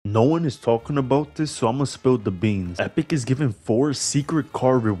No one is talking about this, so I'm gonna spill the beans. Epic is giving 4 secret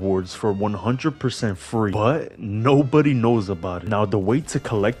car rewards for 100% free, but nobody knows about it. Now, the way to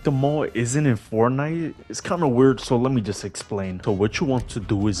collect them all isn't in Fortnite. It's kind of weird, so let me just explain. So what you want to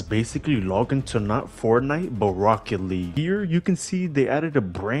do is basically log into not Fortnite, but Rocket League. Here, you can see they added a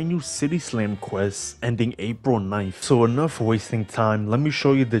brand new City Slam quest ending April 9th. So enough wasting time, let me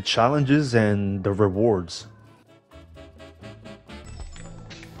show you the challenges and the rewards.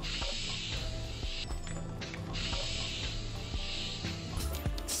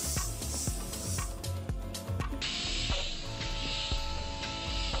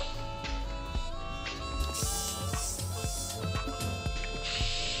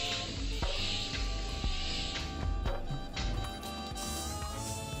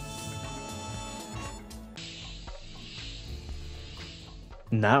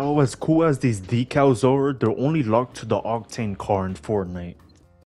 Now, as cool as these decals are, they're only locked to the Octane car in Fortnite.